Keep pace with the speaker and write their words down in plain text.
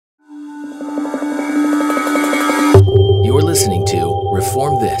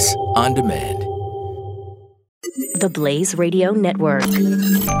Reform This on demand. The Blaze Radio Network.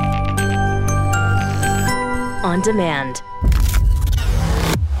 On demand.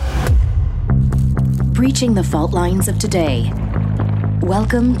 Breaching the fault lines of today.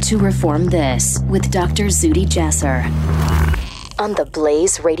 Welcome to Reform This with Dr. Zuhdi Jasser on the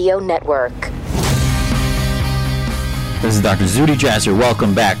Blaze Radio Network. This is Dr. Zuhdi Jasser.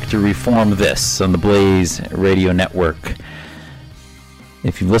 Welcome back to Reform This on the Blaze Radio Network.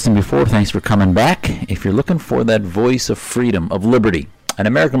 If you've listened before, thanks for coming back. If you're looking for that voice of freedom, of liberty, an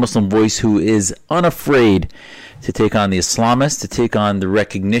American Muslim voice who is unafraid to take on the Islamists, to take on the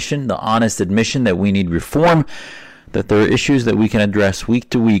recognition, the honest admission that we need reform, that there are issues that we can address week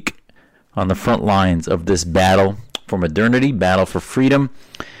to week on the front lines of this battle for modernity, battle for freedom,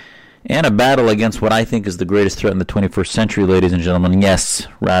 and a battle against what I think is the greatest threat in the 21st century, ladies and gentlemen. Yes,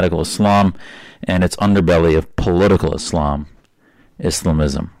 radical Islam and its underbelly of political Islam,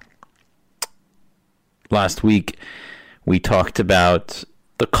 Islamism. Last week, we talked about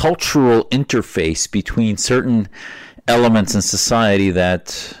the cultural interface between certain elements in society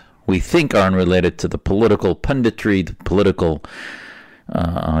that we think are unrelated to the political punditry, the political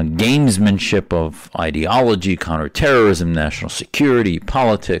gamesmanship of ideology, counterterrorism, national security,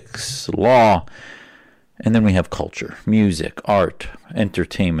 politics, law. And then we have culture, music, art,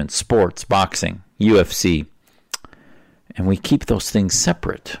 entertainment, sports, boxing, UFC. And we keep those things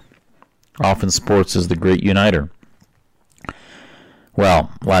separate. Often sports is the great uniter.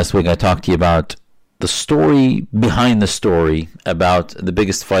 Well, last week I talked to you about the story behind the story about the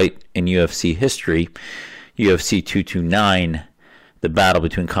biggest fight in UFC history, UFC 229, the battle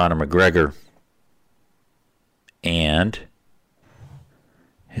between Conor McGregor and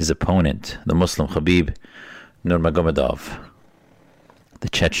his opponent, the Muslim Khabib Nurmagomedov, the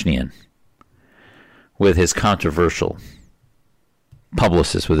Chechnyan, with his controversial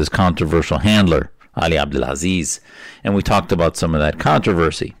publicist, with his controversial handler, Ali Abdelaziz. And we talked about some of that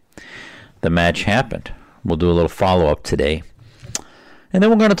controversy. The match happened. We'll do a little follow-up today. And then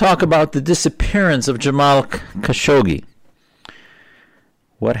we're going to talk about the disappearance of Jamal Khashoggi.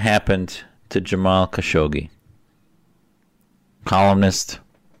 What happened to Jamal Khashoggi? Columnist,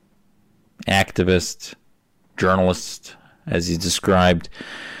 activist, journalist, as he's described,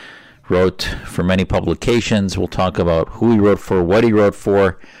 wrote for many publications. We'll talk about who he wrote for, what he wrote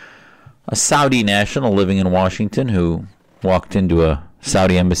for. A Saudi national living in Washington who walked into a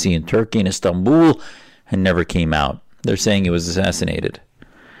Saudi embassy in Turkey, in Istanbul, and never came out. They're saying he was assassinated.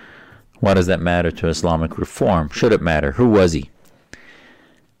 Why does that matter to Islamic reform? Should it matter? Who was he?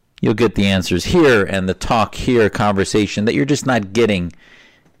 You'll get the answers here and the talk here, conversation that you're just not getting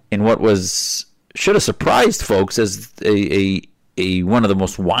in what should have surprised folks as a one of the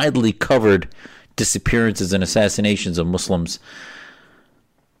most widely covered disappearances and assassinations of Muslims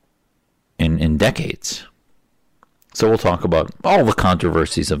in decades. So we'll talk about all the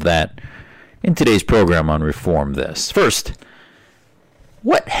controversies of that in today's program on Reform This. First,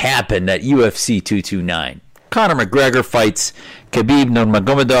 what happened at UFC 229? Conor McGregor fights Khabib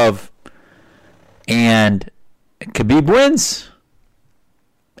Nurmagomedov, and Khabib wins.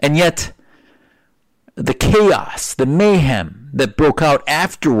 And yet, the chaos, the mayhem that broke out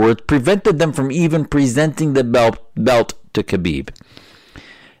afterwards prevented them from even presenting the belt to Khabib.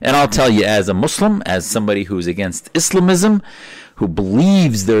 And I'll tell you, as a Muslim, as somebody who's against Islamism, who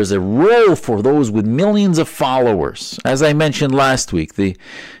believes there's a role for those with millions of followers, as I mentioned last week, the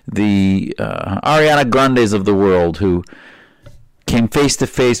Ariana Grandes of the world who came face to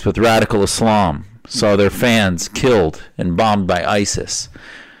face with radical Islam, saw their fans killed and bombed by ISIS.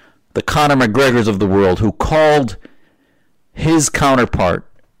 The Conor McGregors of the world who called his counterpart,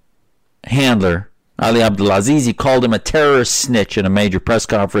 handler, Ali Abdelaziz, he called him a terrorist snitch in a major press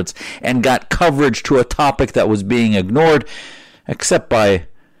conference and got coverage to a topic that was being ignored, except by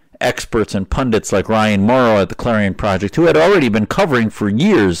experts and pundits like Ryan Morrow at the Clarion Project, who had already been covering for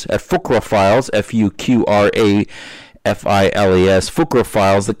years at Fuqra Files, Fuqrafiles, Fuqra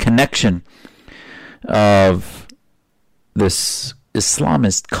Files, the connection of this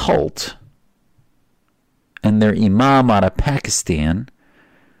Islamist cult and their imam out of Pakistan,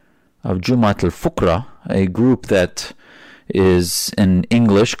 of Jumat al-Fuqra, a group that is in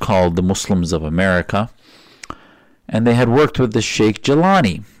English called the Muslims of America. And they had worked with the Sheikh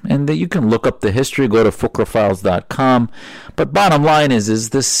Jilani. And you can look up the history, go to fuqrafiles.com. But bottom line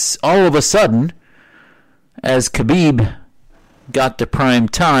is this all of a sudden, as Khabib got to prime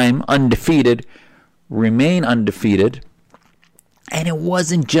time, undefeated, remain undefeated, and it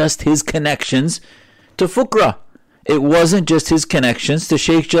wasn't just his connections to Fuqra. It wasn't just his connections to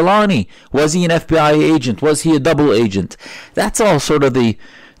Sheikh Jelani. Was he an FBI agent? Was he a double agent? That's all sort of the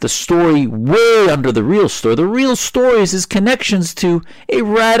story way under the real story. The real story is his connections to a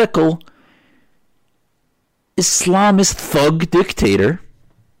radical Islamist thug dictator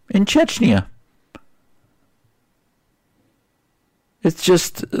in Chechnya. It's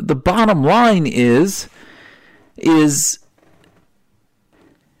just, the bottom line is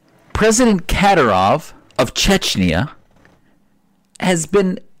President Kadyrov of Chechnya has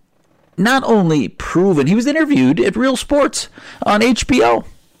been not only proven, he was interviewed at Real Sports on HBO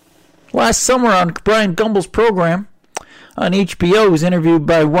last summer on Brian Gumbel's program on HBO. He was interviewed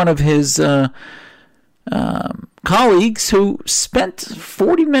by one of his colleagues who spent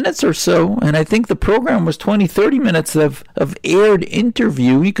 40 minutes or so, and I think the program was 20-30 minutes of aired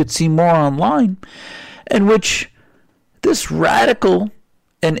interview. You could see more online, in which this radical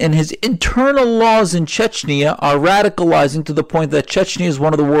and his internal laws in Chechnya are radicalizing to the point that Chechnya is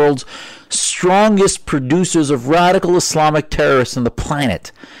one of the world's strongest producers of radical Islamic terrorists on the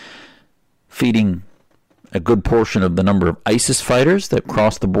planet, feeding a good portion of the number of ISIS fighters that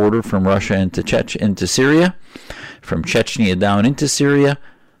cross the border from Russia into Syria, from Chechnya down into Syria,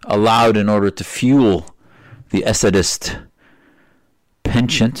 allowed in order to fuel the Assadist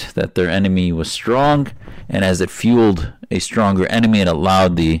penchant that their enemy was strong, and as it fueled a stronger enemy, it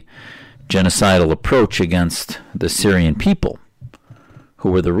allowed the genocidal approach against the Syrian people,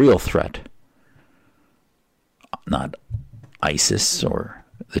 who were the real threat, not ISIS or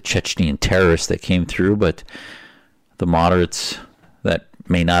the Chechnyan terrorists that came through, but the moderates that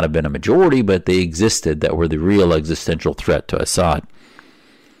may not have been a majority, but they existed, that were the real existential threat to Assad.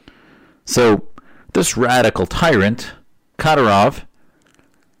 So this radical tyrant, Kadyrov,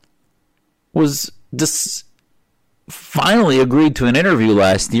 was finally agreed to an interview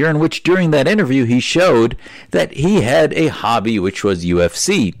last year, in which during that interview he showed that he had a hobby, which was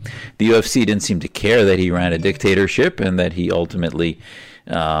UFC. The UFC didn't seem to care that he ran a dictatorship and that he ultimately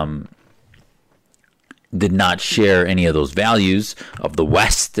did not share any of those values of the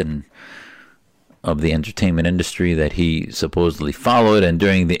West and of the entertainment industry that he supposedly followed. And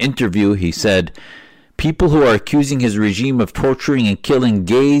during the interview he said, people who are accusing his regime of torturing and killing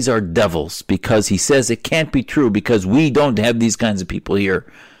gays are devils, because he says it can't be true, because we don't have these kinds of people here.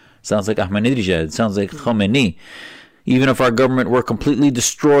 Sounds like Ahmadinejad. Sounds like Khomeini. Even if our government were completely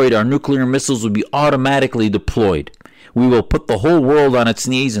destroyed, our nuclear missiles would be automatically deployed. We will put the whole world on its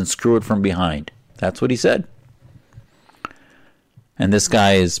knees and screw it from behind. That's what he said. And this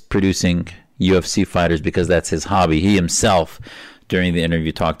guy is producing UFC fighters because that's his hobby. He himself, during the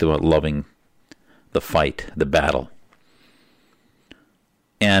interview, talked about loving the fight, the battle.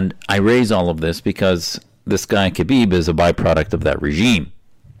 And I raise all of this because this guy Khabib is a byproduct of that regime.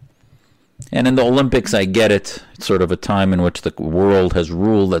 And in the Olympics, I get it. It's sort of a time in which the world has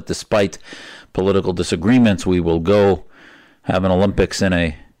ruled that despite political disagreements, we will go have an Olympics in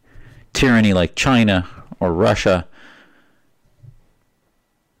a tyranny like China or Russia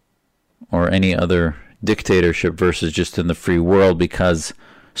or any other dictatorship versus just in the free world, because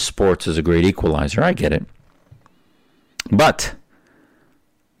sports is a great equalizer. I get it. But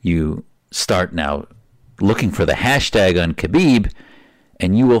you start now looking for the hashtag on Khabib,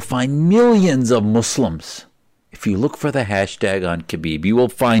 and you will find millions of Muslims. If you look for the hashtag on Khabib, you will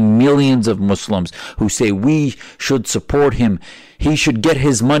find millions of Muslims who say we should support him. He should get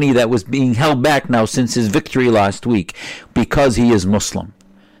his money that was being held back now since his victory last week because he is Muslim.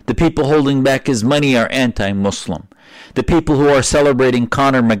 The people holding back his money are anti-Muslim. The people who are celebrating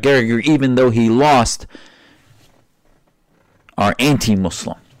Conor McGregor, even though he lost, are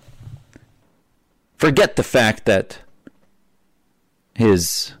anti-Muslim. Forget the fact that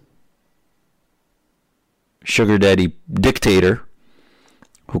his sugar daddy dictator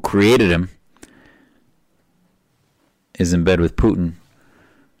who created him is in bed with Putin,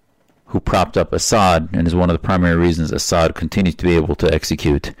 who propped up Assad and is one of the primary reasons Assad continues to be able to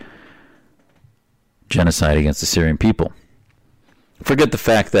execute genocide against the Syrian people. Forget the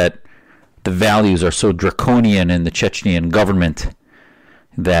fact that the values are so draconian in the Chechnyan government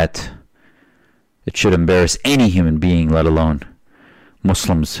that it should embarrass any human being, let alone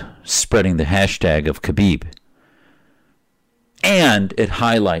Muslims, spreading the hashtag of Khabib. And it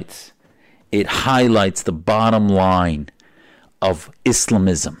highlights the bottom line of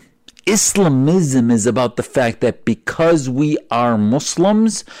Islamism. Islamism is about the fact that because we are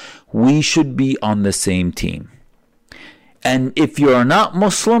Muslims, we should be on the same team. And if you're not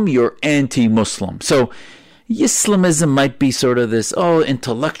Muslim, you're anti-Muslim. So Islamism might be sort of this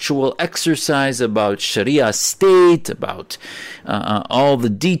intellectual exercise about Sharia state, about all the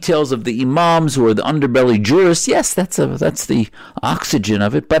details of the imams who are the underbelly jurists. Yes, that's the oxygen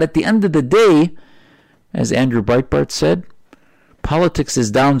of it. But at the end of the day, as Andrew Breitbart said, politics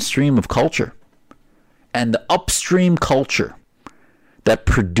is downstream of culture. And the upstream culture that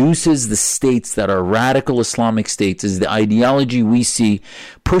produces the states that are radical Islamic states is the ideology we see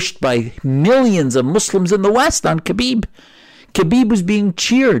pushed by millions of Muslims in the West on Khabib. Khabib was being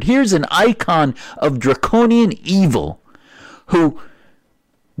cheered. Here's an icon of draconian evil who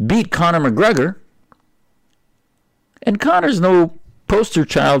beat Conor McGregor. And Conor's no poster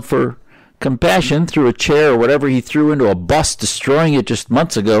child for compassion, threw a chair or whatever he threw into a bus, destroying it just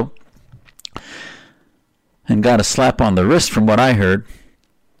months ago. And got a slap on the wrist from what I heard.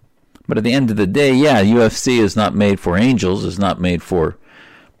 But at the end of the day, yeah, UFC is not made for angels, is not made for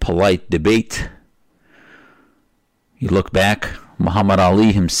polite debate. You look back, Muhammad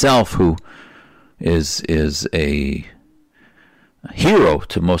Ali himself, who is a hero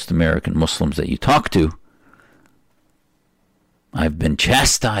to most American Muslims that you talk to. I've been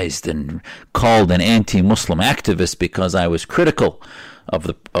chastised and called an anti-Muslim activist because I was critical of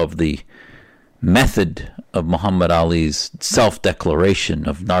the method of Muhammad Ali's self-declaration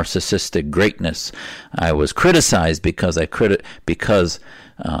of narcissistic greatness. I was criticized because I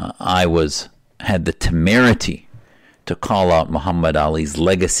had the temerity to call out Muhammad Ali's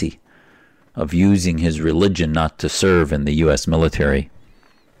legacy of using his religion not to serve in the U.S. military.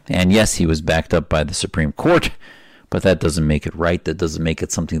 And yes, he was backed up by the Supreme Court, but that doesn't make it right. That doesn't make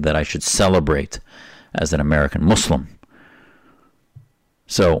it something that I should celebrate as an American Muslim.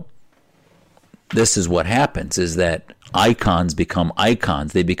 So this is what happens, is that icons become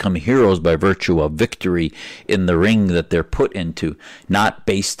icons. They become heroes by virtue of victory in the ring that they're put into, not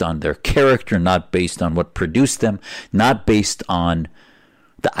based on their character, not based on what produced them, not based on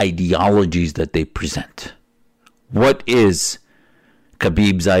the ideologies that they present. What is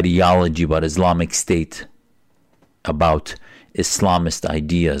Khabib's ideology about Islamic State, about Islamist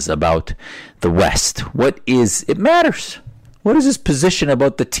ideas, about the West? What is, it matters. What is his position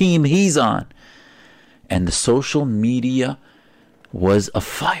about the team he's on? And the social media was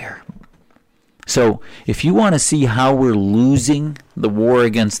afire. So if you want to see how we're losing the war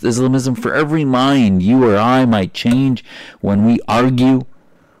against Islamism, for every mind you or I might change when we argue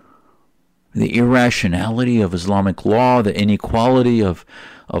the irrationality of Islamic law, the inequality of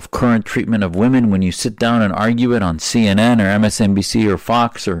current treatment of women, when you sit down and argue it on CNN or MSNBC or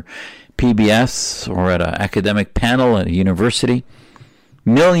Fox or PBS or at an academic panel at a university,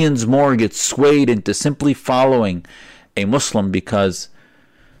 millions more get swayed into simply following a Muslim because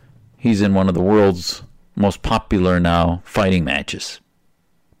he's in one of the world's most popular now fighting matches.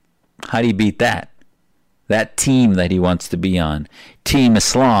 How do you beat that? That team that he wants to be on, Team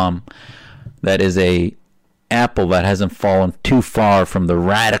Islam, that is a apple that hasn't fallen too far from the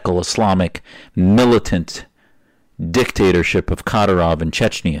radical Islamic militant dictatorship of Kadyrov in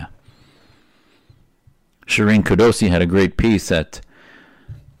Chechnya. Shireen Kudosi had a great piece at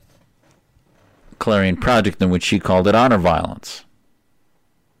Clarion Project in which she called it honor violence.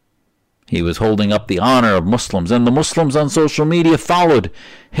 He was holding up the honor of Muslims, and the Muslims on social media followed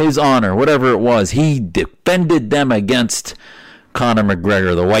his honor, whatever it was. He defended them against Conor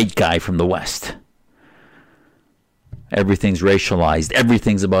McGregor, the white guy from the West. Everything's racialized.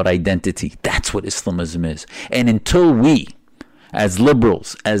 Everything's about identity. That's what Islamism is. And until we, as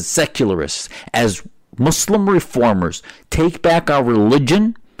liberals, as secularists, as Muslim reformers, take back our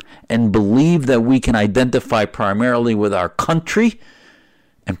religion and believe that we can identify primarily with our country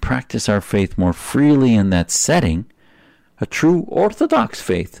and practice our faith more freely in that setting, a true Orthodox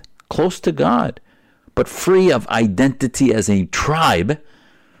faith, close to God, but free of identity as a tribe,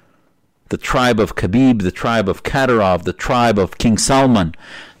 the tribe of Khabib, the tribe of Kadyrov, the tribe of King Salman,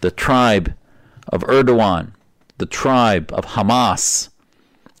 the tribe of Erdogan, the tribe of Hamas.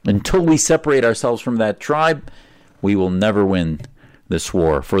 Until we separate ourselves from that tribe, we will never win this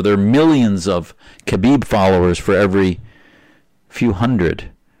war. For there are millions of Khabib followers for every few hundred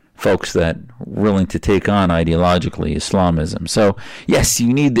folks that are willing to take on ideologically Islamism. So yes,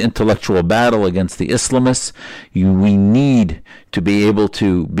 you need the intellectual battle against the Islamists. We need to be able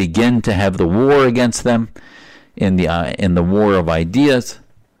to begin to have the war against them in the war of ideas,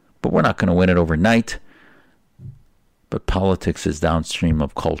 but we're not going to win it overnight. But politics is downstream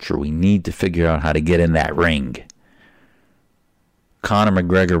of culture. We need to figure out how to get in that ring. Conor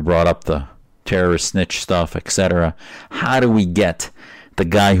McGregor brought up the terrorist snitch stuff, etc. How do we get the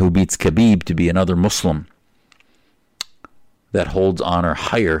guy who beats Khabib to be another Muslim that holds honor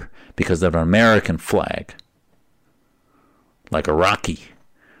higher because of an American flag? like Iraqi,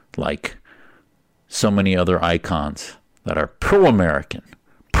 like so many other icons that are pro-American,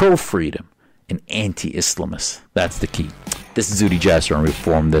 pro-freedom, and anti-Islamist. That's the key. This is Zuhdi Jasser on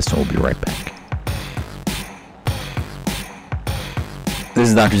Reform This, and we'll be right back. This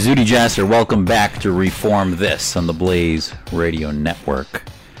is Dr. Zuhdi Jasser. Welcome back to Reform This on the Blaze Radio Network.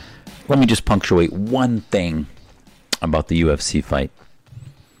 Let me just punctuate one thing about the UFC fight.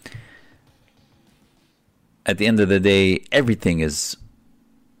 At the end of the day, everything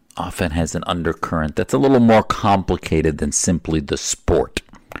often has an undercurrent that's a little more complicated than simply the sport.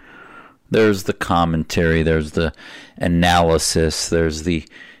 There's the commentary, there's the analysis, there's the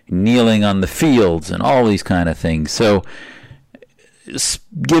kneeling on the fields and all these kind of things. So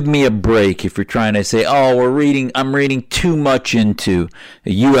give me a break if you're trying to say, I'm reading too much into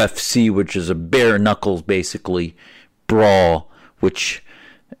UFC, which is a bare knuckles basically brawl, which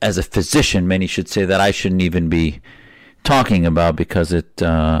as a physician many should say that I shouldn't even be talking about because it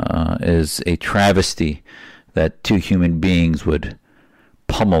is a travesty that two human beings would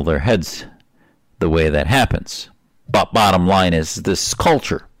pummel their heads the way that happens. But bottom line is this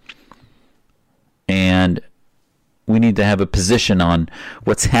culture, and we need to have a position on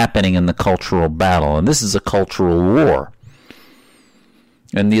what's happening in the cultural battle. And this is a cultural war.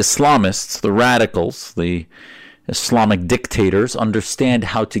 And the Islamists, the radicals, the Islamic dictators understand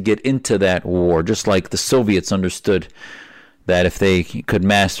how to get into that war, just like the Soviets understood that if they could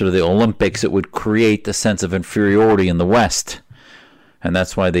master the Olympics, it would create a sense of inferiority in the West. And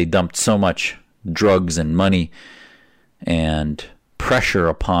that's why they dumped so much drugs and money and pressure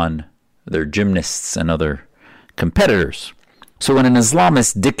upon their gymnasts and other competitors. So when an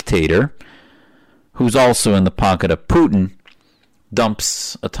Islamist dictator, who's also in the pocket of Putin,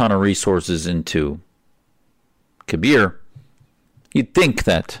 dumps a ton of resources into Kabir, you'd think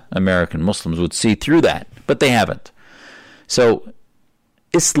that American Muslims would see through that, but they haven't. So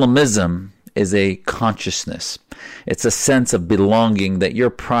Islamism is a consciousness. It's a sense of belonging, that your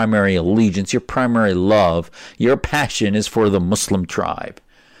primary allegiance, your primary love, your passion is for the Muslim tribe.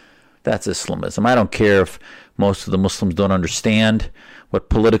 That's Islamism. I don't care if most of the Muslims don't understand what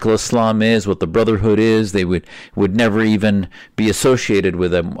political Islam is, what the Brotherhood is. They would never even be associated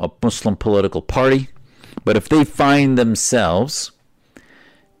with a Muslim political party. But if they find themselves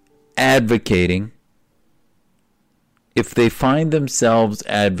advocating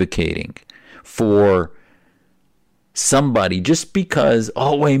for somebody just because,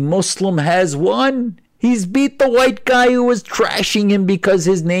 a Muslim has won. He's beat the white guy who was trashing him because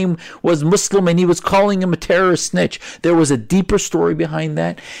his name was Muslim and he was calling him a terrorist snitch. There was a deeper story behind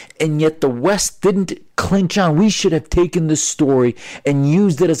that, and yet the West didn't clinch on. We should have taken this story and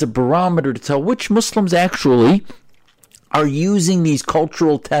used it as a barometer to tell which Muslims actually are using these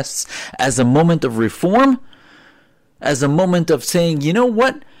cultural tests as a moment of reform, as a moment of saying, you know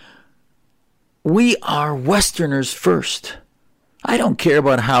what? We are Westerners first. I don't care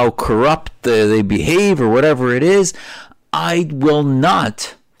about how corrupt they behave or whatever it is. I will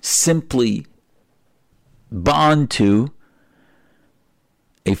not simply bond to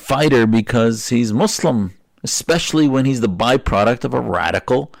a fighter because he's Muslim, especially when he's the byproduct of a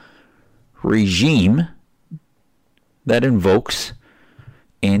radical regime that invokes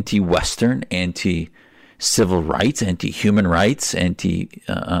anti-Western, anti-civil rights, anti-human rights, anti-women,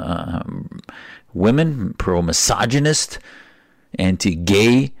 pro-misogynist,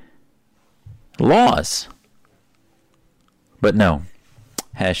 anti-gay laws. But no,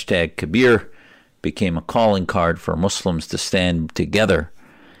 hashtag Kabir became a calling card for Muslims to stand together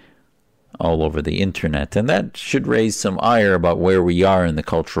all over the internet, and that should raise some ire about where we are in the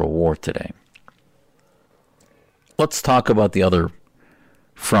cultural war today. Let's talk about the other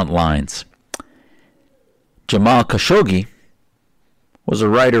front lines. Jamal Khashoggi was a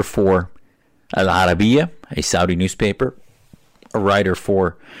writer for Al Arabiya, a Saudi newspaper, a writer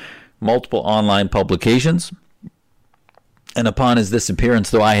for multiple online publications. And upon his disappearance,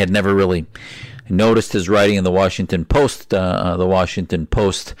 though I had never really noticed his writing in the Washington Post, the Washington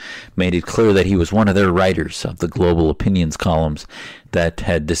Post made it clear that he was one of their writers of the global opinions columns that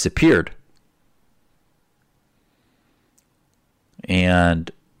had disappeared.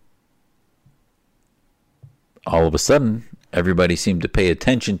 And all of a sudden, everybody seemed to pay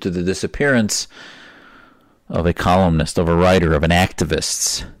attention to the disappearance of a columnist, of a writer, of an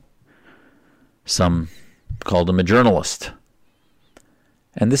activist. Some called him a journalist.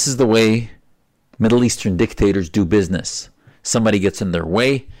 And this is the way Middle Eastern dictators do business. Somebody gets in their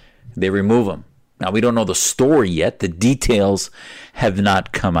way, they remove them. Now, we don't know the story yet. The details have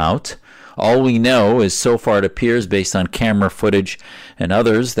not come out. All we know is, so far it appears, based on camera footage and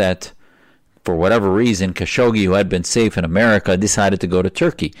others, that for whatever reason, Khashoggi, who had been safe in America, decided to go to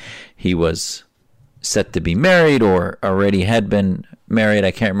Turkey. He was set to be married or already had been married.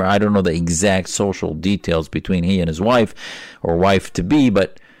 I can't remember. I don't know the exact social details between he and his wife or wife-to-be,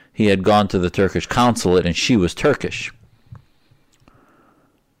 but he had gone to the Turkish consulate and she was Turkish.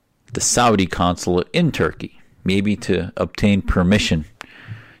 The Saudi consulate in Turkey, maybe to obtain permission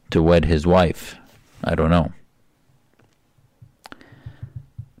to wed his wife. I don't know.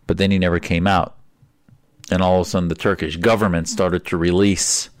 But then he never came out. And all of a sudden the Turkish government started to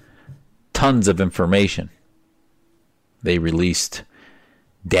release tons of information. They released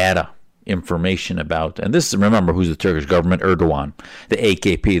data, information about, and this is, remember, who's the Turkish government? Erdogan, the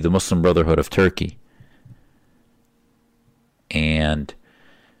AKP, the Muslim Brotherhood of Turkey. And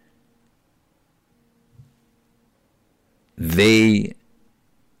they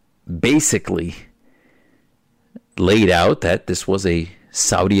basically laid out that this was a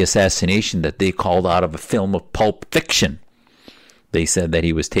Saudi assassination that they called out of a film of Pulp Fiction. They said that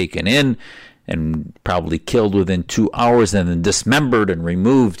he was taken in and probably killed within 2 hours and then dismembered and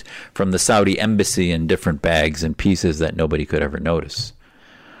removed from the Saudi embassy in different bags and pieces that nobody could ever notice.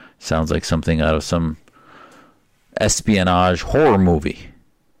 Sounds like something out of some espionage horror movie.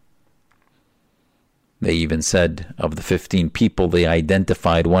 They even said of the 15 people they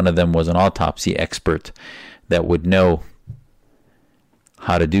identified, one of them was an autopsy expert that would know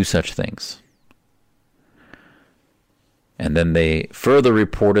how to do such things. And then they further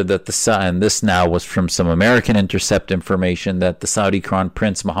reported that and this now was from some American Intercept information, that the Saudi Crown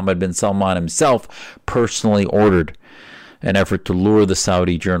Prince Mohammed bin Salman himself personally ordered an effort to lure the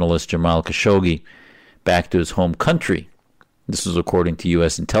Saudi journalist Jamal Khashoggi back to his home country. This was according to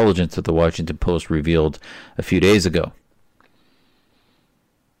U.S. intelligence that the Washington Post revealed a few days ago.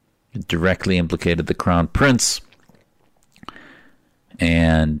 It directly implicated the Crown Prince,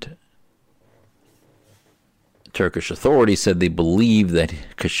 and Turkish authorities said they believed that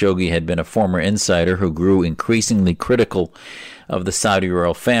Khashoggi had been a former insider who grew increasingly critical of the Saudi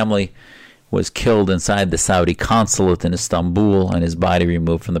royal family, was killed inside the Saudi consulate in Istanbul, and his body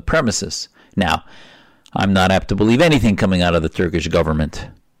removed from the premises. Now, I'm not apt to believe anything coming out of the Turkish government.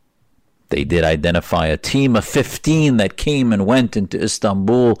 They did identify a team of 15 that came and went into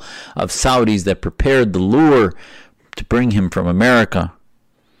Istanbul of Saudis that prepared the lure to bring him from America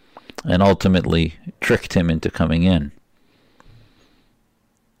and ultimately tricked him into coming in.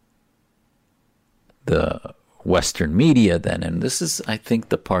 The Western media then, and this is, I think,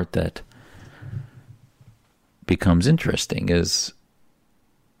 the part that becomes interesting, is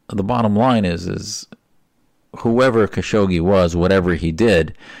the bottom line is whoever Khashoggi was, whatever he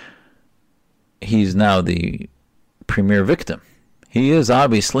did, he's now the premier victim. He is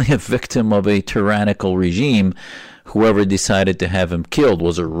obviously a victim of a tyrannical regime. Whoever decided to have him killed,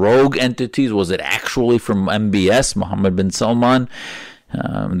 was it rogue entities? Was it actually from MBS, Mohammed bin Salman?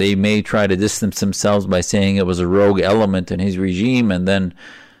 They may try to distance themselves by saying it was a rogue element in his regime and then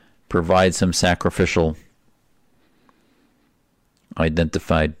provide some sacrificial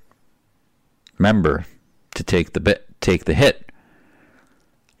identified member to take the hit.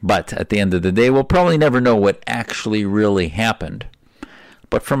 But at the end of the day, we'll probably never know what actually really happened.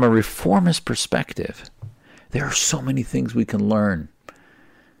 But from a reformist perspective, there are so many things we can learn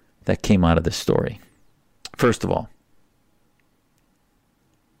that came out of this story. First of all,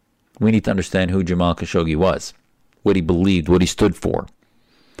 we need to understand who Jamal Khashoggi was, what he believed, what he stood for.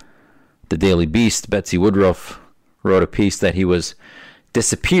 The Daily Beast, Betsy Woodruff, wrote a piece that he was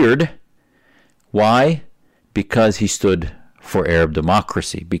disappeared. Why? Because he stood for Arab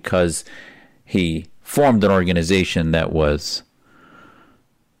democracy, because he formed an organization that was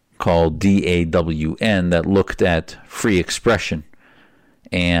called DAWN, that looked at free expression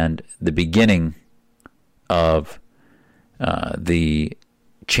and the beginning of the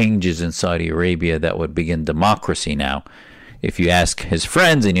changes in Saudi Arabia that would begin democracy. Now, if you ask his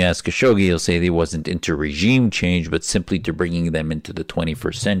friends and you ask Khashoggi, he'll say he wasn't into regime change, but simply to bringing them into the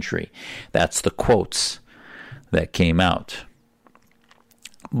 21st century. That's the quotes that came out.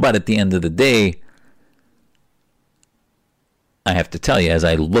 But at the end of the day, I have to tell you, as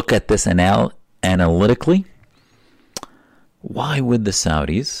I look at this analytically, why would the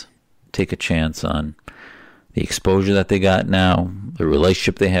Saudis take a chance on the exposure that they got now, the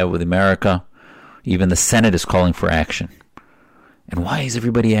relationship they have with America? Even the Senate is calling for action. And why is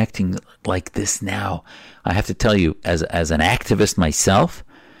everybody acting like this now? I have to tell you, as an activist myself,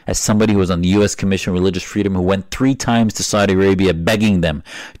 as somebody who was on the U.S. Commission on Religious Freedom, who went 3 times to Saudi Arabia begging them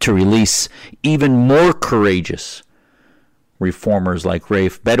to release even more courageous reformers like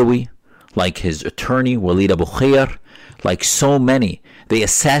Raif Badawi, like his attorney, Walid Abu Khair, like so many They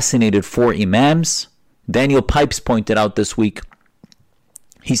assassinated 4 imams. Daniel Pipes pointed out this week,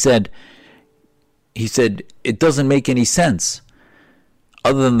 he said, it doesn't make any sense,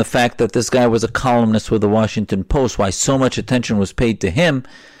 other than the fact that this guy was a columnist with the Washington Post, why so much attention was paid to him,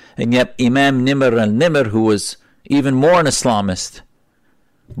 and yet Imam Nimr al-Nimr, who was even more an Islamist,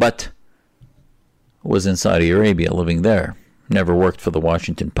 but was in Saudi Arabia, living there, never worked for the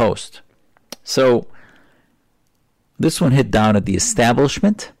Washington Post. So this one hit down at the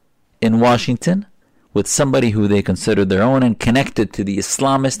establishment in Washington with somebody who they considered their own and connected to the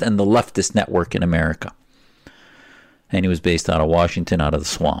Islamist and the leftist network in America. And he was based out of Washington, out of the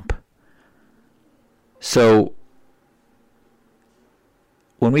swamp. So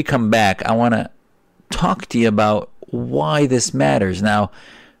when we come back, I want to talk to you about why this matters. Now,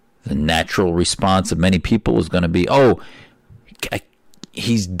 the natural response of many people is going to be,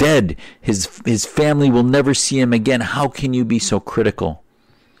 he's dead. His family will never see him again. How can you be so critical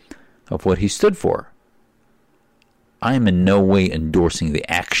of what he stood for? I am in no way endorsing the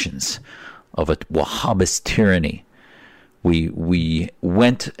actions of a Wahhabist tyranny. We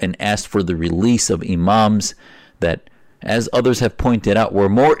went and asked for the release of imams that, as others have pointed out, were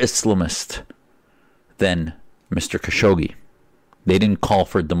more Islamist than Mr. Khashoggi. They didn't call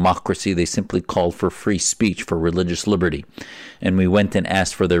for democracy. They simply called for free speech, for religious liberty. And we went and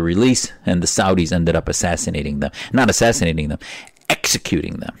asked for their release, and the Saudis ended up assassinating them. Not assassinating them,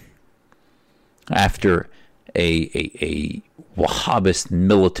 executing them. After a Wahhabist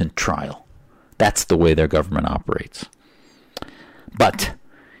militant trial. That's the way their government operates. But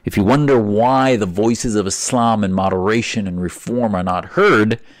if you wonder why the voices of Islam and moderation and reform are not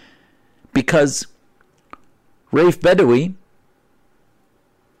heard, because Raif Badawi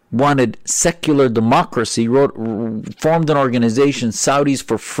wanted secular democracy, formed an organization, Saudis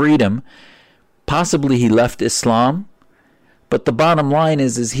for Freedom. Possibly he left Islam. But the bottom line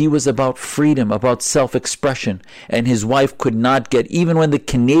is he was about freedom, about self-expression. And his wife could not get, even when the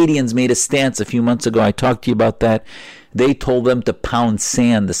Canadians made a stance a few months ago, I talked to you about that, they told them to pound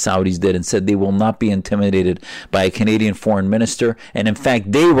sand, the Saudis did, and said they will not be intimidated by a Canadian foreign minister. And in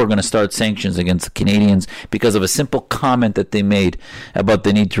fact, they were going to start sanctions against the Canadians because of a simple comment that they made about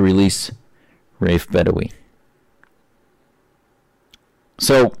the need to release Raif Badawi.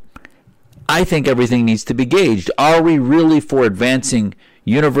 So I think everything needs to be gauged. Are we really for advancing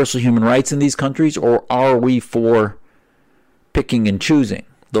universal human rights in these countries, or are we for picking and choosing?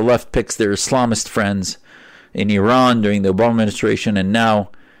 The left picks their Islamist friends in Iran during the Obama administration, and now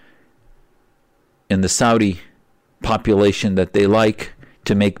in the Saudi population that they like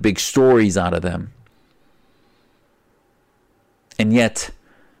to make big stories out of them. And yet,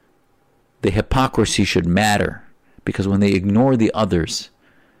 the hypocrisy should matter, because when they ignore the others,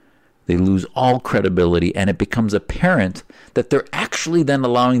 they lose all credibility, and it becomes apparent that they're actually then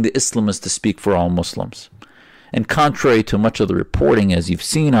allowing the Islamists to speak for all Muslims. And contrary to much of the reporting, as you've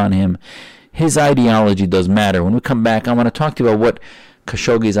seen on him, his ideology does matter. When we come back, I want to talk to you about what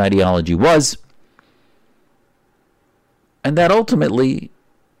Khashoggi's ideology was, and that ultimately,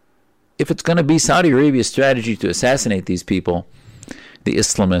 if it's going to be Saudi Arabia's strategy to assassinate these people, the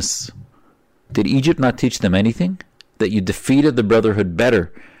Islamists, did Egypt not teach them anything? That you defeated the Brotherhood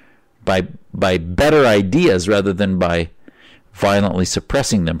better by better ideas rather than by violently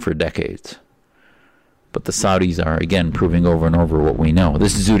suppressing them for decades. But the Saudis are, again, proving over and over what we know.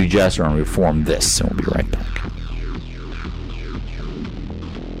 This is Zuhdi Jasser on Reform This, and we'll be right back.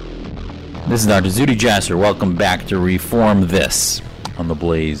 This is Dr. Zuhdi Jasser. Welcome back to Reform This on the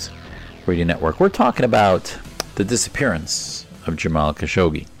Blaze Radio Network. We're talking about the disappearance of Jamal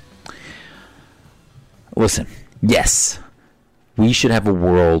Khashoggi. Listen, yes, we should have a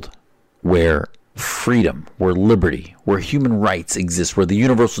world where freedom, where liberty, where human rights exist, where the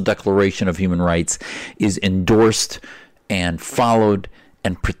Universal Declaration of Human Rights is endorsed and followed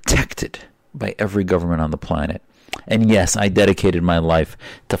and protected by every government on the planet. And yes, I dedicated my life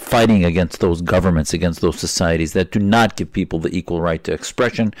to fighting against those governments, against those societies that do not give people the equal right to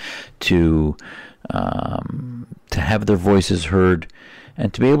expression, to have their voices heard,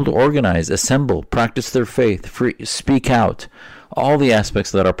 and to be able to organize, assemble, practice their faith, speak out. All the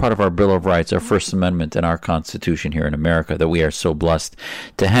aspects that are part of our Bill of Rights, our First Amendment, and our Constitution here in America that we are so blessed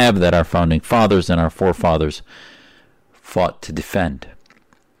to have, that our founding fathers and our forefathers fought to defend.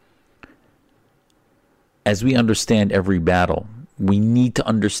 As we understand every battle, we need to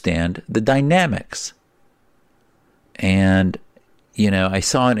understand the dynamics. And, I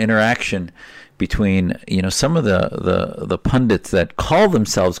saw an interaction between, some of the pundits that call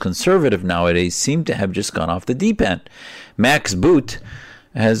themselves conservative nowadays seem to have just gone off the deep end. Max Boot,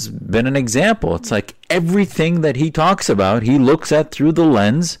 has been an example. It's like everything that he talks about, he looks at through the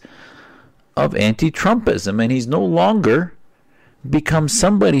lens of anti-Trumpism, and he's no longer become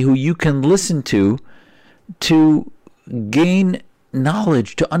somebody who you can listen to gain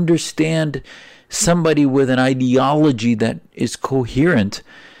knowledge, to understand somebody with an ideology that is coherent,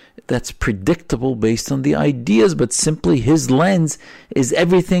 that's predictable based on the ideas, but simply his lens is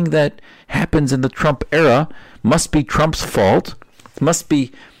everything that happens in the Trump era must be Trump's fault, must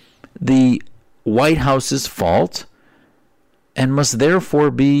be the White House's fault, and must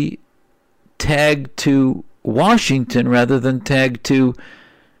therefore be tagged to Washington rather than tagged to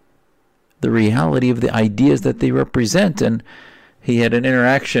the reality of the ideas that they represent. And he had an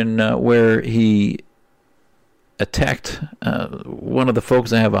interaction where he attacked one of the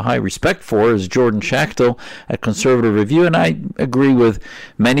folks I have a high respect for, is Jordan Schachtel at Conservative Review, and I agree with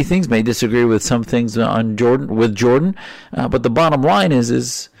many things, may disagree with some things on Jordan, but the bottom line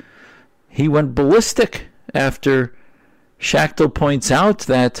is he went ballistic after Schachtel points out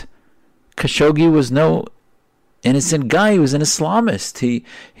that Khashoggi was no innocent guy. He was an Islamist.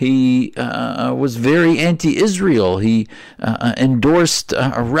 He was very anti-Israel. He endorsed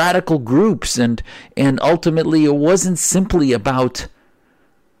radical groups, and ultimately it wasn't simply about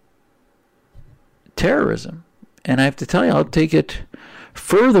terrorism. And I have to tell you, I'll take it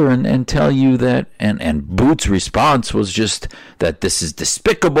further and tell you that, and Boot's response was just that this is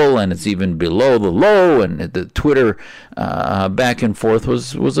despicable and it's even below the low, and the Twitter back and forth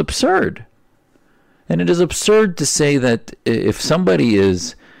was absurd. And it is absurd to say that if somebody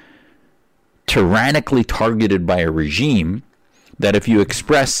is tyrannically targeted by a regime, that if you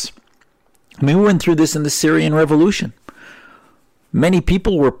express, I mean, we went through this in the Syrian Revolution. Many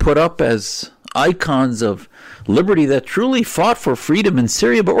people were put up as icons of liberty that truly fought for freedom in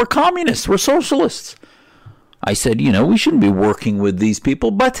Syria, but were communists, were socialists. I said, we shouldn't be working with these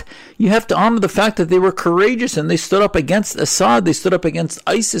people, but you have to honor the fact that they were courageous and they stood up against Assad, they stood up against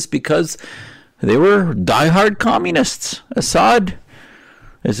ISIS because they were diehard communists. Assad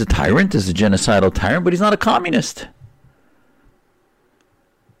is a tyrant, is a genocidal tyrant, but he's not a communist.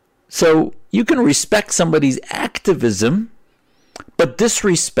 So you can respect somebody's activism, but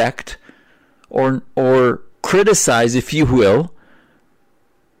disrespect or criticize, if you will,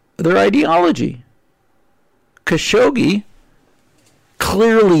 their ideology. Khashoggi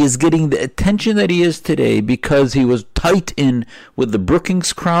clearly is getting the attention that he is today because he was tight in with the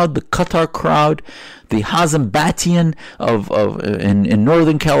Brookings crowd, the Qatar crowd, the Hazem Batian in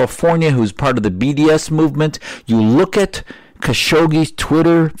Northern California, who's part of the BDS movement. You look at Khashoggi's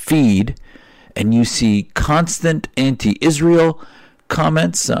Twitter feed and you see constant anti-Israel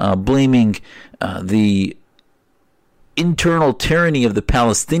comments, blaming the internal tyranny of the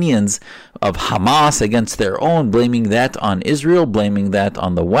Palestinians, of Hamas against their own, blaming that on Israel, blaming that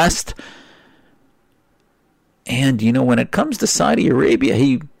on the West. And, when it comes to Saudi Arabia,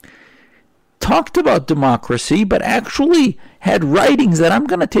 he talked about democracy, but actually had writings that I'm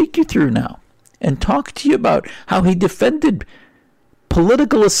going to take you through now and talk to you about how he defended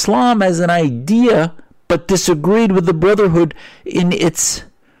political Islam as an idea, but disagreed with the Brotherhood in its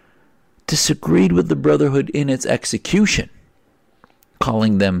execution,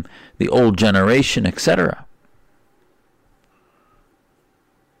 calling them the old generation, etc.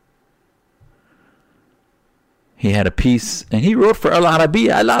 He had a piece, and he wrote for Al Arabiya.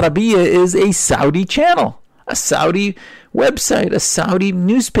 Al Arabiya is a Saudi channel, a Saudi website, a Saudi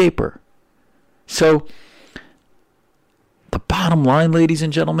newspaper. So the bottom line, ladies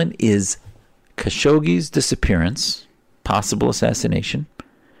and gentlemen, is Khashoggi's disappearance, possible assassination,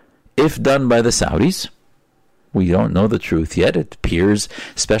 if done by the Saudis. We don't know the truth yet. It appears,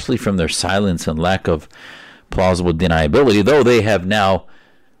 especially from their silence and lack of plausible deniability, though they have now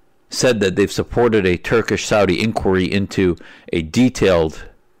said that they've supported a Turkish-Saudi inquiry into a detailed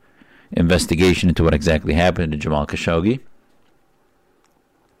investigation into what exactly happened to Jamal Khashoggi.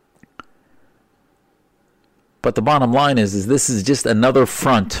 But the bottom line is this is just another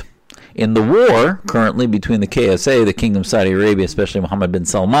front in the war currently between the KSA, the Kingdom of Saudi Arabia, especially Mohammed bin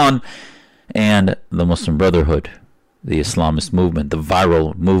Salman, and the Muslim Brotherhood, the Islamist movement, the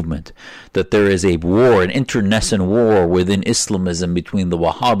viral movement, that there is a war, an internecine war within Islamism between the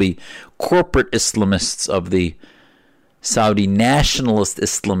Wahhabi corporate Islamists of the Saudi nationalist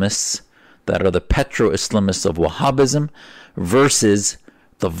Islamists that are the petro-Islamists of Wahhabism versus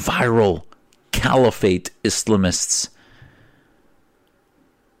the viral caliphate Islamists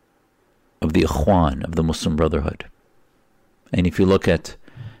of the Ikhwan, of the Muslim Brotherhood. And if you look at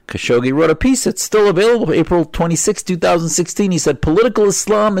Khashoggi wrote a piece that's still available, April 26, 2016. He said, political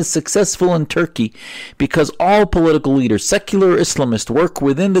Islam is successful in Turkey because all political leaders, secular Islamists, work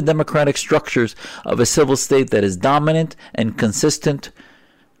within the democratic structures of a civil state that is dominant and consistent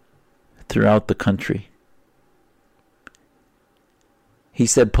throughout the country. He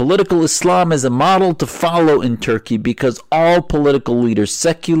said, political Islam is a model to follow in Turkey because all political leaders,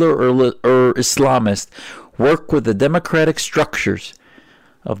 secular or Islamist, work with the democratic structures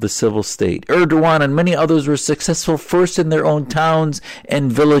of the civil state. Erdogan and many others were successful first in their own towns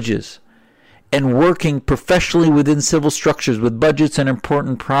and villages and working professionally within civil structures with budgets and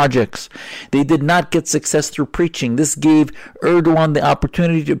important projects. They did not get success through preaching. This gave Erdogan the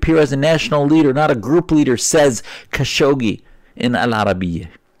opportunity to appear as a national leader, not a group leader, says Khashoggi in Al Arabiya.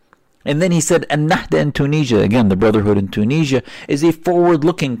 And then he said, An-Nahda in Tunisia, again, the Brotherhood in Tunisia, is a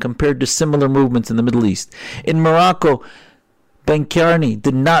forward-looking compared to similar movements in the Middle East. In Morocco, Benkarni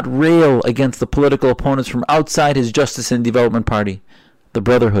did not rail against the political opponents from outside his Justice and Development Party, the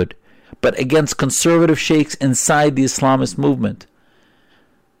Brotherhood, but against conservative sheikhs inside the Islamist movement.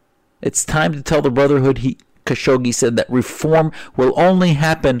 It's time to tell the Brotherhood, Khashoggi said, that reform will only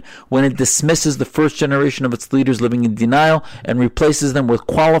happen when it dismisses the first generation of its leaders living in denial and replaces them with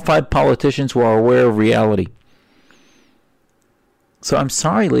qualified politicians who are aware of reality. So I'm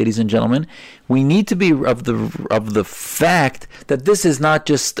sorry, ladies and gentlemen, we need to be of the fact that this is not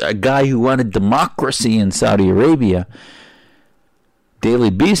just a guy who wanted democracy in Saudi Arabia. Daily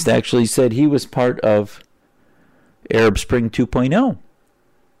Beast actually said he was part of Arab Spring 2.0.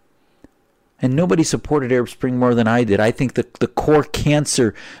 And nobody supported Arab Spring more than I did. I think that the core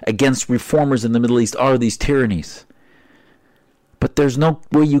cancer against reformers in the Middle East are these tyrannies. But there's no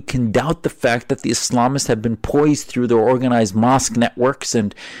way you can doubt the fact that the Islamists have been poised through their organized mosque networks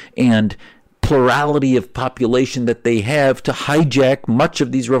and plurality of population that they have to hijack much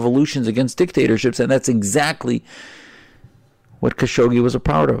of these revolutions against dictatorships. And that's exactly what Khashoggi was a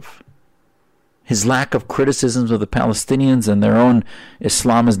part of. His lack of criticisms of the Palestinians and their own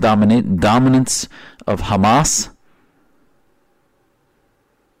Islamist dominance of Hamas.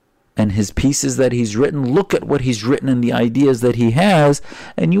 And his pieces that he's written, look at what he's written and the ideas that he has,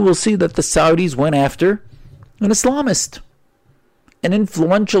 and you will see that the Saudis went after an Islamist, an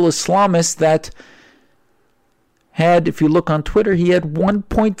influential Islamist that had, if you look on Twitter, he had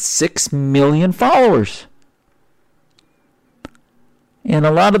 1.6 million followers. And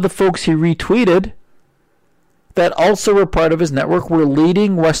a lot of the folks he retweeted that also were part of his network were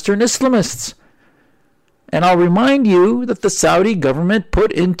leading Western Islamists. And I'll remind you that the Saudi government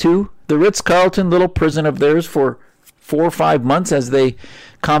put into the Ritz-Carlton little prison of theirs for 4 or 5 months as they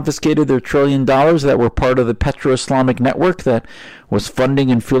confiscated their $1 trillion that were part of the petro-Islamic network that was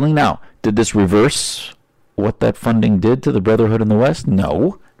funding and fueling. Now, did this reverse what that funding did to the Brotherhood in the West?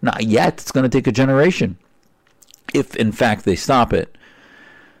 No, not yet. It's going to take a generation, if in fact they stop it.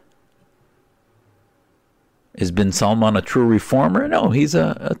 Is bin Salman a true reformer? No, he's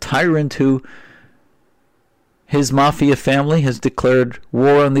a tyrant who, his mafia family has declared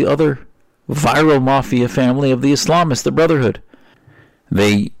war on the other viral mafia family of the Islamists, the Brotherhood.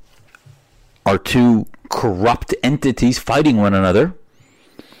 They are two corrupt entities fighting one another.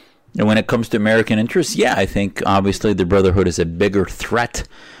 And when it comes to American interests, yeah, I think obviously the Brotherhood is a bigger threat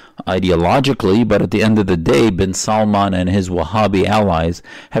ideologically, but at the end of the day, bin Salman and his Wahhabi allies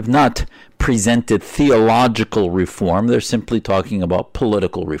have not presented theological reform. They're simply talking about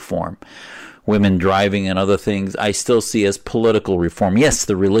political reform. Women driving and other things, I still see as political reform. Yes,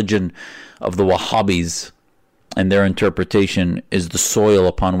 the religion of the Wahhabis and their interpretation is the soil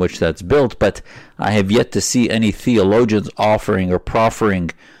upon which that's built, but I have yet to see any theologians offering or proffering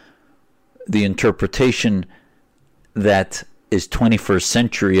the interpretation that is 21st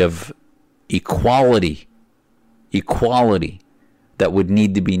century of equality that would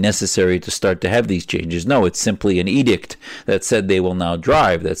need to be necessary to start to have these changes. No, it's simply an edict that said they will now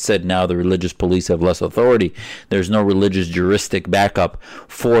drive, that said now the religious police have less authority. There's no religious juristic backup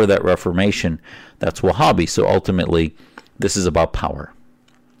for that reformation. That's Wahhabi. So ultimately, this is about power.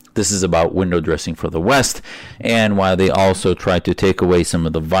 This is about window dressing for the West, and while they also try to take away some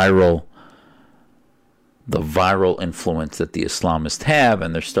of the viral influence that the Islamists have,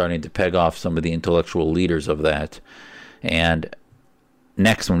 and they're starting to peg off some of the intellectual leaders of that. And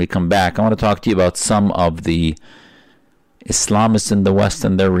next, when we come back, I want to talk to you about some of the Islamists in the West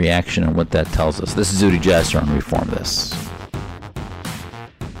and their reaction and what that tells us. This is Zuhdi Jasser on Reform This.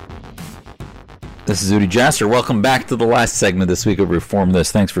 This is Zuhdi Jasser. Welcome back to the last segment this week of Reform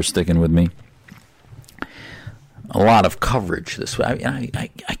This. Thanks for sticking with me. A lot of coverage this way.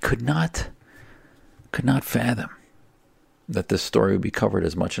 I could not fathom that this story would be covered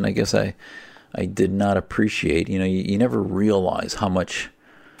as much. And I guess I did not appreciate, you never realize how much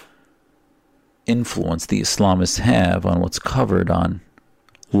influence the Islamists have on what's covered on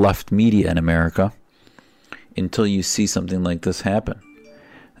left media in America until you see something like this happen.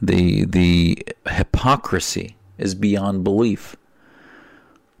 The hypocrisy is beyond belief.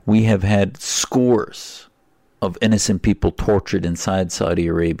 We have had scores of innocent people tortured inside Saudi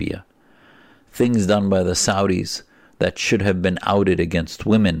Arabia. Things done by the Saudis that should have been outed against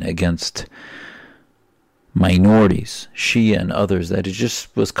women, against minorities, Shia and others, that it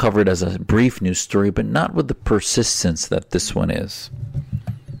just was covered as a brief news story, but not with the persistence that this one is.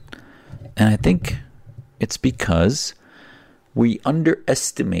 And I think it's because we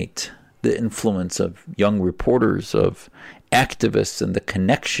underestimate the influence of young reporters, of activists, and the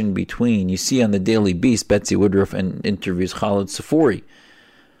connection between. You see on the Daily Beast, Betsy Woodruff interviews Khalid Safori.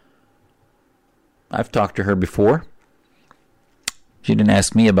 I've talked to her before. She didn't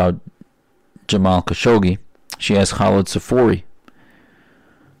ask me about Jamal Khashoggi. She asked Khalid Safori.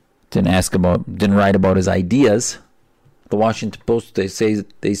 Didn't write about his ideas. The Washington Post, they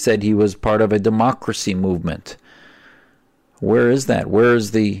said he was part of a democracy movement. Where is that? Where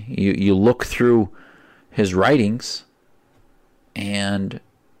is you look through his writings and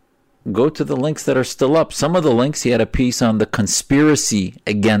go to the links that are still up. Some of the links, he had a piece on the conspiracy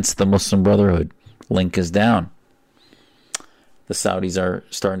against the Muslim Brotherhood. Link is down. The Saudis are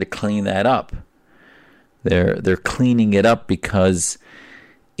starting to clean that up. They're cleaning it up because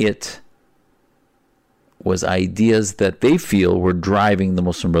it was ideas that they feel were driving the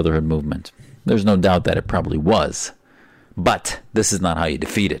Muslim Brotherhood movement. There's no doubt that it probably was. But this is not how you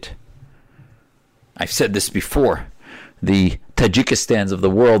defeat it. I've said this before. The Tajikistans of the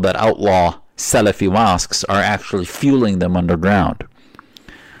world that outlaw Salafi mosques are actually fueling them underground.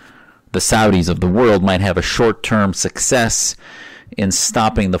 The Saudis of the world might have a short-term success in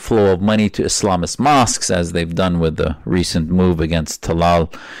stopping the flow of money to Islamist mosques, as they've done with the recent move against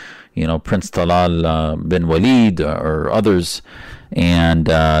Talal, Prince Talal bin Walid or others, and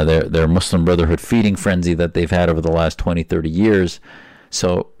their Muslim Brotherhood feeding frenzy that they've had over the last 20, 30 years.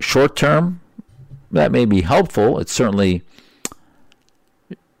 So short-term, that may be helpful. It's certainly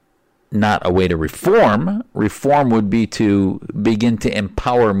not a way to reform. Reform would be to begin to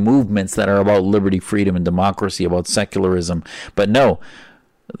empower movements that are about liberty, freedom, and democracy, about secularism. But no,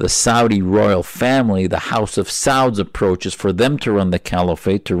 the Saudi royal family, the House of Saud's approach is for them to run the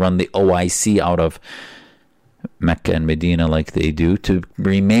caliphate, to run the OIC out of Mecca and Medina like they do, to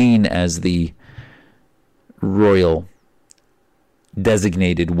remain as the royal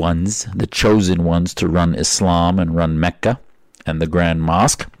designated ones, the chosen ones to run Islam and run Mecca and the Grand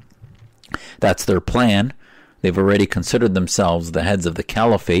Mosque. That's their plan. They've already considered themselves the heads of the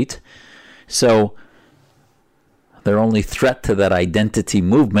caliphate. So their only threat to that identity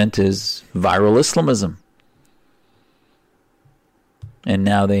movement is viral Islamism. And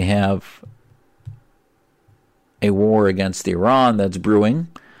now they have a war against Iran that's brewing,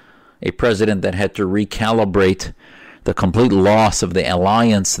 a president that had to recalibrate the complete loss of the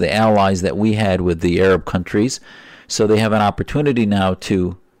alliance, the allies that we had with the Arab countries. So they have an opportunity now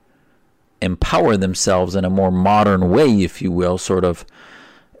to empower themselves in a more modern way, if you will, sort of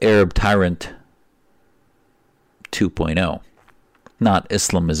Arab tyrant 2.0. Not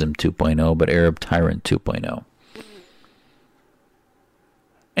Islamism 2.0, but Arab tyrant 2.0.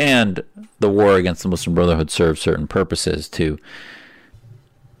 And the war against the Muslim Brotherhood serves certain purposes to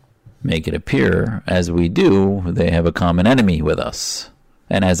make it appear, as we do, they have a common enemy with us.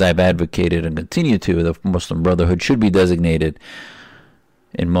 And as I've advocated and continue to, the Muslim Brotherhood should be designated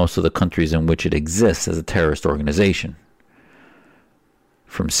in most of the countries in which it exists as a terrorist organization.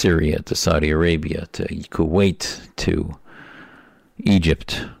 From Syria to Saudi Arabia to Kuwait to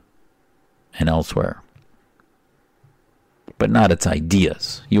Egypt and elsewhere. But not its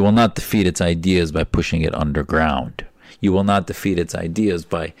ideas. You will not defeat its ideas by pushing it underground. You will not defeat its ideas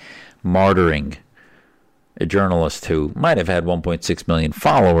by martyring a journalist who might have had 1.6 million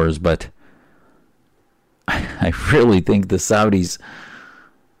followers, but I really think the Saudis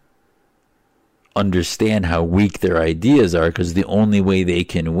understand how weak their ideas are, because the only way they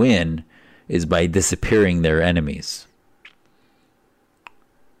can win is by disappearing their enemies.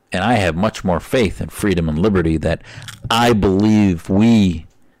 And I have much more faith in freedom and liberty that I believe we,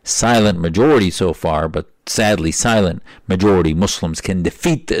 silent majority so far, but sadly silent majority Muslims, can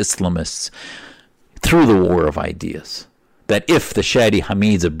defeat the Islamists through the war of ideas. That if the Shadi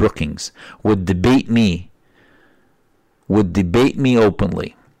Hamids of Brookings would debate me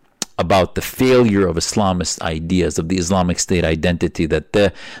openly about the failure of Islamist ideas, of the Islamic State identity, that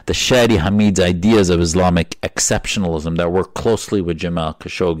the Shadi Hamid's ideas of Islamic exceptionalism that work closely with Jamal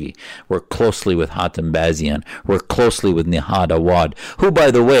Khashoggi, work closely with Hatem Bazian, work closely with Nihad Awad, who, by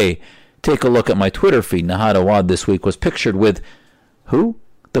the way, take a look at my Twitter feed. Nihad Awad this week was pictured with who?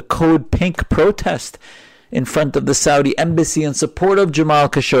 The Code Pink protest in front of the Saudi embassy in support of Jamal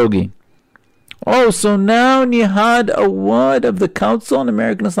Khashoggi. Oh, so now Nihad Awad of the Council on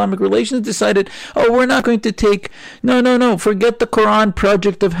American Islamic Relations decided, oh, we're not going to take, no, forget the Quran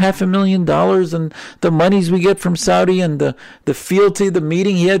project of $500,000 and the monies we get from Saudi and the fealty, the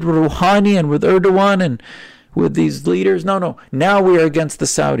meeting he had with Rouhani and with Erdogan and with these leaders. No, now we are against the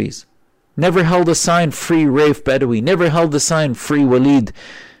Saudis. Never held a sign, free Raif Badawi. Never held a sign, free Walid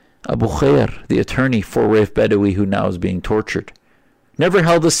Abu Khair, the attorney for Raif Badawi, who now is being tortured. Never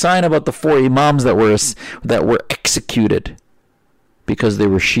held a sign about the 4 imams that were executed because they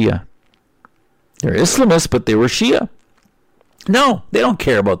were Shia. They're Islamists, but they were Shia. No, they don't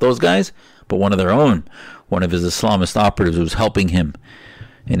care about those guys. But one of their own, one of his Islamist operatives was helping him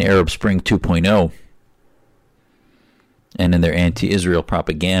in Arab Spring 2.0 and in their anti-Israel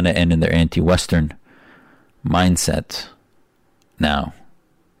propaganda and in their anti-Western mindset now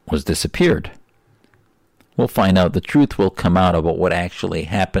was disappeared. We'll find out. The truth will come out about what actually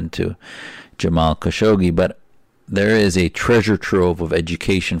happened to Jamal Khashoggi, but there is a treasure trove of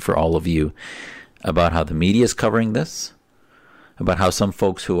education for all of you about how the media is covering this, about how some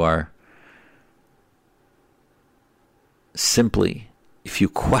folks who are simply, if you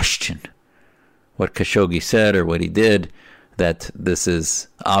question what Khashoggi said or what he did, that this is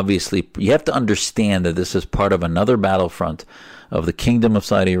obviously, you have to understand that this is part of another battlefront of the Kingdom of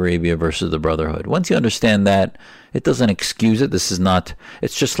Saudi Arabia versus the Brotherhood. Once you understand that, it doesn't excuse it. This is not,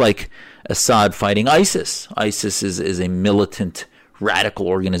 it's just like Assad fighting ISIS. ISIS is a militant, radical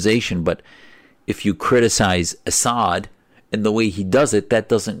organization, but if you criticize Assad and the way he does it, that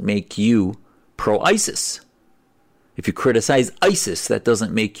doesn't make you pro-ISIS. If you criticize ISIS, that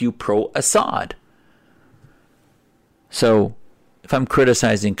doesn't make you pro-Assad. So, if I'm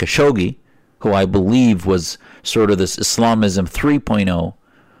criticizing Khashoggi, who I believe was sort of this Islamism 3.0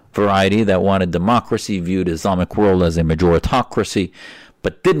 variety that wanted democracy, viewed the Islamic world as a majoritocracy,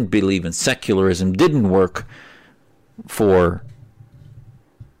 but didn't believe in secularism, didn't work for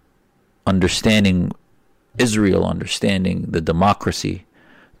understanding Israel, understanding the democracy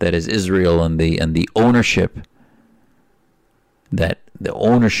that is Israel and the ownership that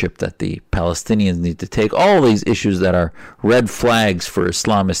the Palestinians need to take, all these issues that are red flags for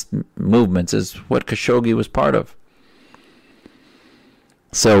Islamist movements, is what Khashoggi was part of.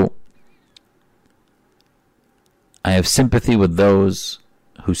 So I have sympathy with those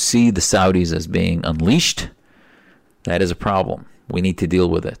who see the Saudis as being unleashed. That is a problem. We need to deal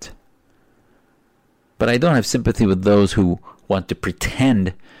with it. But I don't have sympathy with those who want to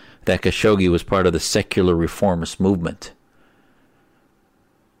pretend that Khashoggi was part of the secular reformist movement.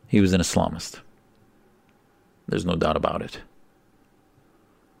 He was an Islamist. There's no doubt about it.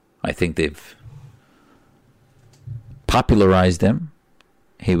 I think they've popularized him.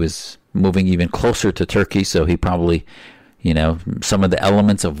 He was moving even closer to Turkey, so he probably, some of the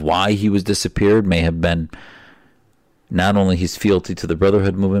elements of why he was disappeared may have been not only his fealty to the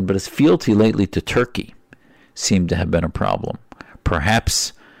Brotherhood movement, but his fealty lately to Turkey seemed to have been a problem.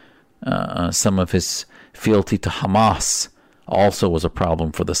 Perhaps some of his fealty to Hamas also was a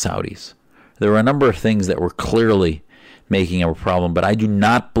problem for the Saudis. There were a number of things that were clearly making it a problem, but I do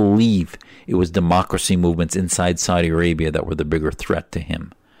not believe it was democracy movements inside Saudi Arabia that were the bigger threat to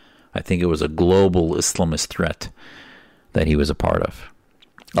him. I think it was a global Islamist threat that he was a part of.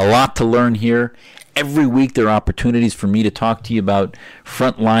 A lot to learn here. Every week there are opportunities for me to talk to you about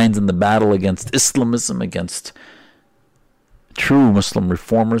front lines in the battle against Islamism, against true Muslim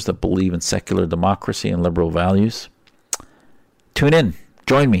reformers that believe in secular democracy and liberal values. Tune in.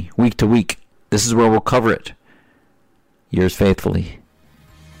 Join me week to week. This is where we'll cover it. Yours faithfully,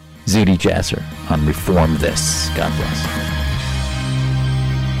 Zuhdi Jasser on Reform This. God bless.